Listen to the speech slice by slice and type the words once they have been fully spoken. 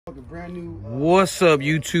Brand new. What's up,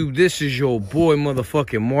 YouTube? This is your boy,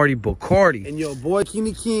 motherfucking Marty Bacardi. And your boy,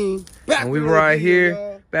 King. And we right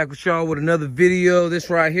here, back with y'all with another video. This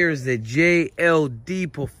right here is the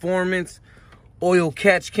JLD Performance oil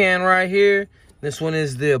catch can right here. This one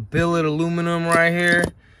is the billet aluminum right here,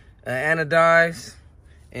 anodized.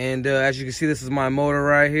 And as you can see, this is my motor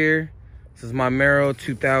right here. This is my Camaro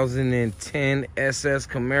 2010 SS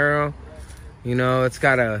Camaro. You know, it's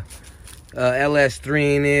got a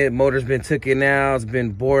LS3 in it. Motor's been took it now. It's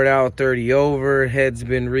been bored out 30 over. Head's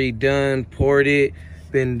been redone, ported,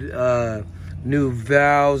 been new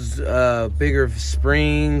valves, bigger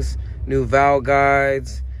springs, new valve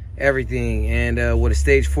guides, everything, and with a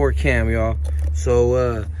stage 4 cam, y'all.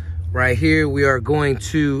 So right here we are going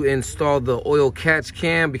to install the oil catch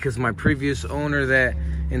can because my previous owner that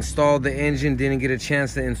installed the engine didn't get a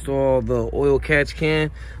chance to install the oil catch can.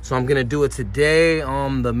 So I'm gonna do it today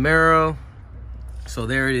on the Camaro. So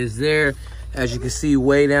there it is there. As you can see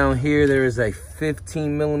way down here, there is a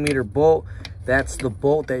 15mm bolt. That's the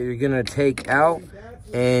bolt that you're gonna take out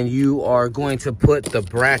and you are going to put the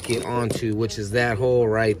bracket onto, which is that hole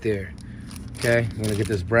right there. Okay, I'm gonna get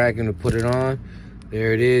this bracket and put it on.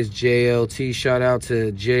 There it is, JLT. Shout out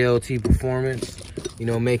to JLT Performance, you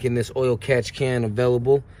know, making this oil catch can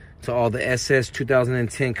available to all the SS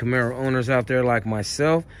 2010 Camaro owners out there like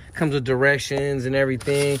myself. Comes with directions and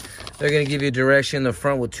everything. They're gonna give you a direction in the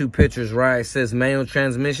front with 2 pictures, right? It says manual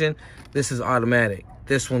transmission. This is automatic.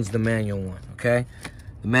 This one's the manual one, okay?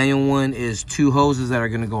 The manual one is 2 hoses that are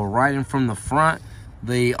gonna go right in from the front.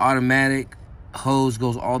 The automatic hose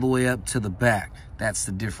goes all the way up to the back. That's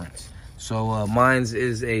the difference. So mine's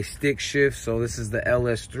is a stick shift, so this is the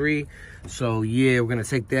LS3. So yeah, we're gonna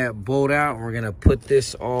take that bolt out and we're gonna put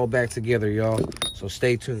this all back together, y'all. So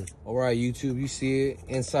stay tuned. All right, YouTube, you see it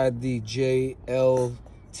inside the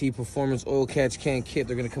JLT Performance oil catch can kit.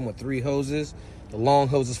 They're gonna come with 3 hoses. The long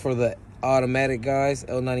hoses for the automatic guys,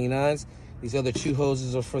 L99s. These other 2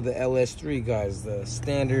 hoses are for the LS3 guys, the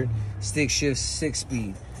standard stick shift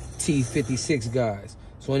 6-speed T56 guys.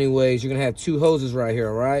 So anyways, you're gonna have 2 hoses right here,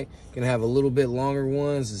 all right? You're gonna have a little bit longer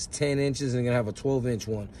ones, it's 10 inches, and you're gonna have a 12-inch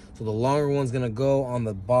one. So the longer one's gonna go on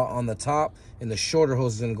the top, and the shorter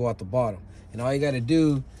hose is gonna go at the bottom. And all you gotta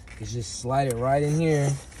do is just slide it right in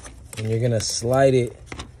here, and you're gonna slide it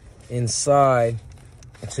inside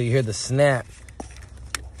until you hear the snap.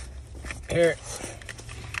 Here.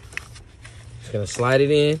 Just gonna slide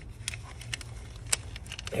it in.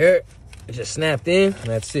 Here. It just snapped in, and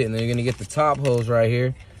that's it. And then you're gonna get the top hose right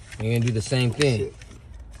here, and you're gonna do the same thing.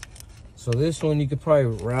 So this one, you could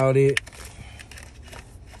probably route it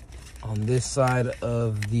on this side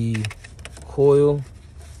of the coil.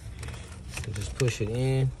 So just push it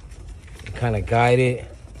in and kind of guide it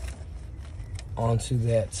onto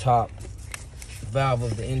that top valve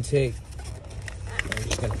of the intake. And I'm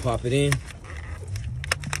just gonna pop it in.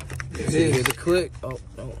 There it is. Hear the click. Oh,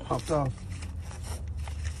 Popped off.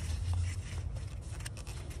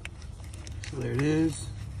 So there it is.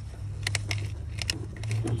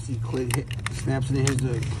 You see click hit, snaps in. Here's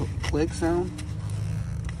the click sound.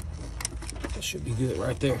 That should be good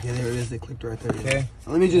right there. Yeah, there it is. They clicked right there. Okay.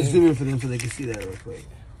 Now, let me just zoom in for them so they can see that real quick.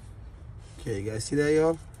 Okay, you guys see that,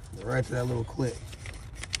 y'all? Right to that little click.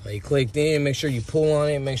 Now you clicked in. Make sure you pull on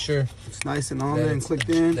it. Make sure it's nice and on there and clicked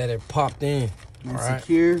in. That it popped in. And all right.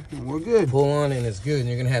 Secure, and we're good. Pull on it and it's good. And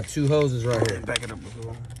you're gonna have 2 hoses right here. Back it up as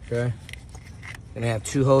well. Okay. Gonna have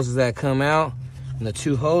 2 hoses that come out, and the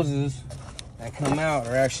 2 hoses that come out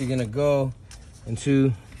are actually gonna go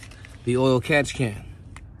into the oil catch can.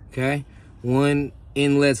 Okay, one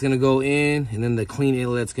inlet's gonna go in, and then the clean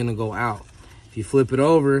inlet's gonna go out. If you flip it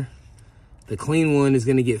over, the clean one is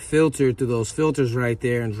gonna get filtered through those filters right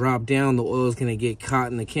there and drop down. The oil is gonna get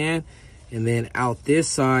caught in the can, and then out this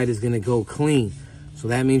side is gonna go clean. So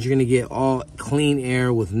that means you're gonna get all clean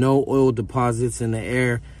air with no oil deposits in the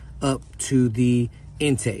air up to the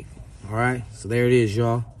intake. All right, so there it is,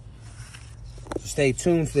 y'all. So stay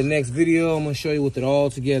tuned for the next video. I'm gonna show you with it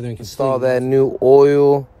all together and install that new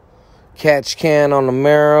oil catch can on the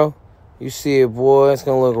Camaro. You see it, boy. It's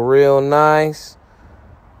gonna look real nice.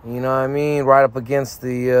 You know what I mean? Right up against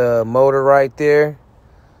the motor right there.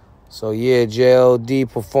 So yeah, JLD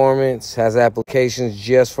Performance has applications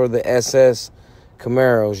just for the SS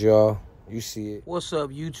Camaros, y'all. You see it. What's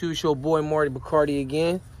up, YouTube? It's your boy Marty Bacardi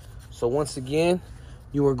again. So once again,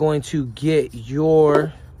 you are going to get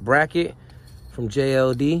your bracket from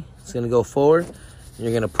JLD. It's gonna go forward. And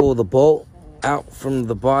you're gonna pull the bolt out from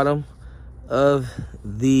the bottom of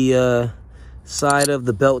the side of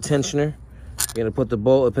the belt tensioner. You're gonna put the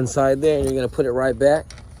bolt up inside there and you're gonna put it right back.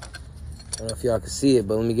 I don't know if y'all can see it,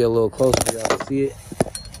 but let me get a little closer so y'all can see it.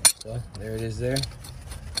 So there it is there.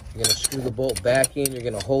 You're gonna screw the bolt back in. You're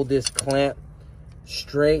gonna hold this clamp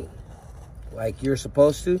straight like you're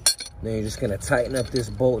supposed to. Then you're just gonna tighten up this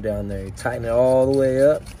bolt down there. You tighten it all the way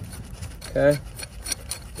up, okay?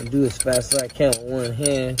 And do as fast as I can with one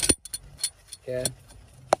hand, okay?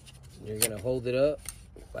 You're gonna hold it up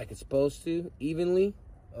like it's supposed to, evenly,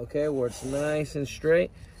 okay? Where it's nice and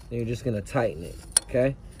straight. Then you're just gonna tighten it,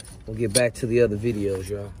 okay? We'll get back to the other videos,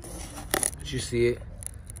 y'all. But you see it.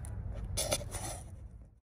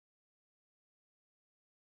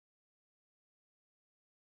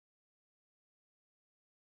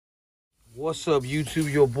 What's up,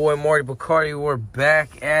 YouTube? Your boy Marty Bacardi. We're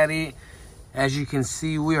back at it. As you can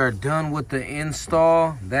see, we are done with the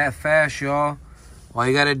install that fast, y'all. All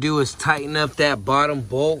you gotta do is tighten up that bottom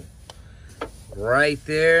bolt right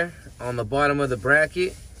there on the bottom of the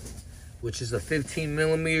bracket, which is a 15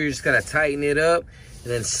 millimeter. You just gotta tighten it up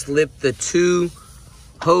and then slip the two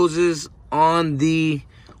hoses on the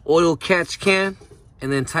oil catch can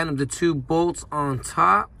and then tighten up the two bolts on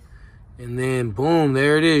top. And then boom,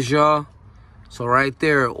 there it is, y'all. So right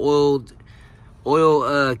there, oil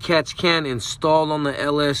catch can installed on the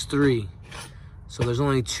LS3. So there's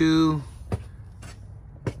only two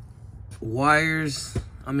hoses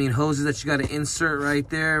that you got to insert right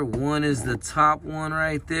there. One is the top one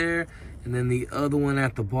right there, and then the other one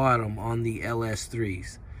at the bottom on the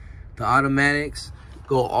LS3s. The automatics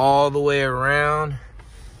go all the way around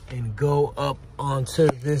and go up onto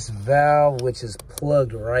this valve, which is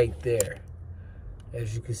plugged right there,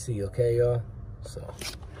 as you can see, okay, y'all? So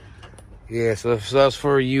yeah, so that's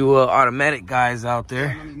for you automatic guys out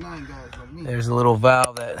there. There's a little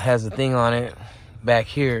valve that has a thing on it back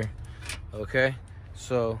here, okay?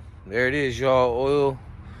 So there it is, y'all. Oil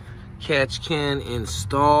catch can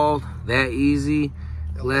installed. That easy.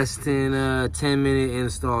 Less than 10-minute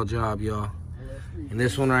install job, y'all. And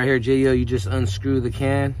this one right here, JL, you just unscrew the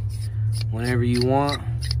can whenever you want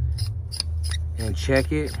and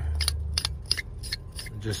check it.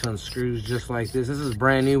 Just unscrews just like this. This is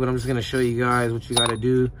brand new, but I'm just gonna show you guys what you gotta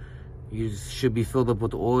do. You should be filled up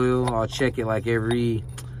with oil. I'll check it like every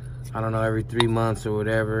 3 months or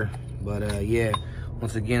whatever. But yeah,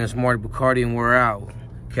 once again, it's Marty Bacardi and we're out,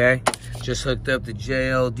 okay? Just hooked up the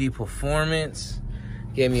JLD Performance.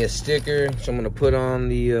 Gave me a sticker, which I'm gonna put on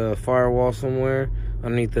the firewall somewhere,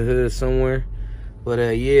 underneath the hood somewhere. But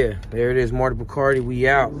yeah, there it is, Marty Bacardi, we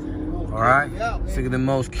out. All right, sick of the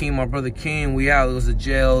most King, my brother King, we out. It was a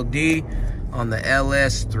JLD on the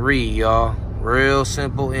LS3, y'all. Real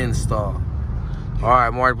simple install. All right,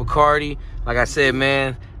 Marty Bacardi, like I said,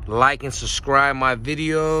 man, like and subscribe my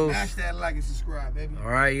videos. Smash that like and subscribe, baby. All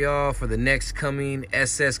right, y'all, for the next coming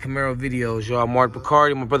SS Camaro videos, y'all. Marty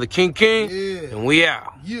Bacardi, my brother King, yeah. And we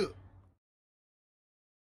out. Yeah.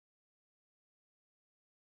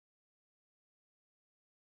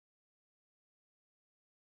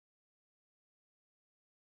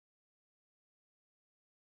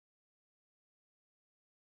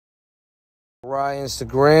 Right,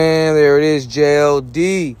 Instagram, there it is,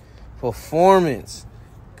 JLD Performance.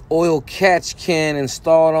 Oil catch can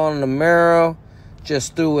installed on the Camaro.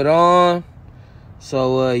 Just threw it on.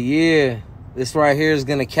 So yeah, this right here is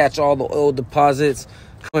gonna catch all the oil deposits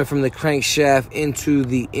coming from the crankshaft into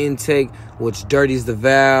the intake, which dirties the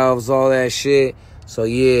valves, all that shit. So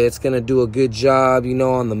yeah, it's gonna do a good job, you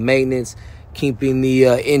know, on the maintenance, keeping the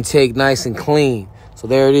intake nice and clean. So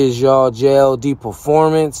there it is, y'all, JLD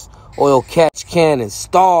Performance. Oil catch can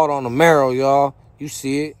installed on the Camaro, y'all. You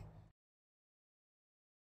see it.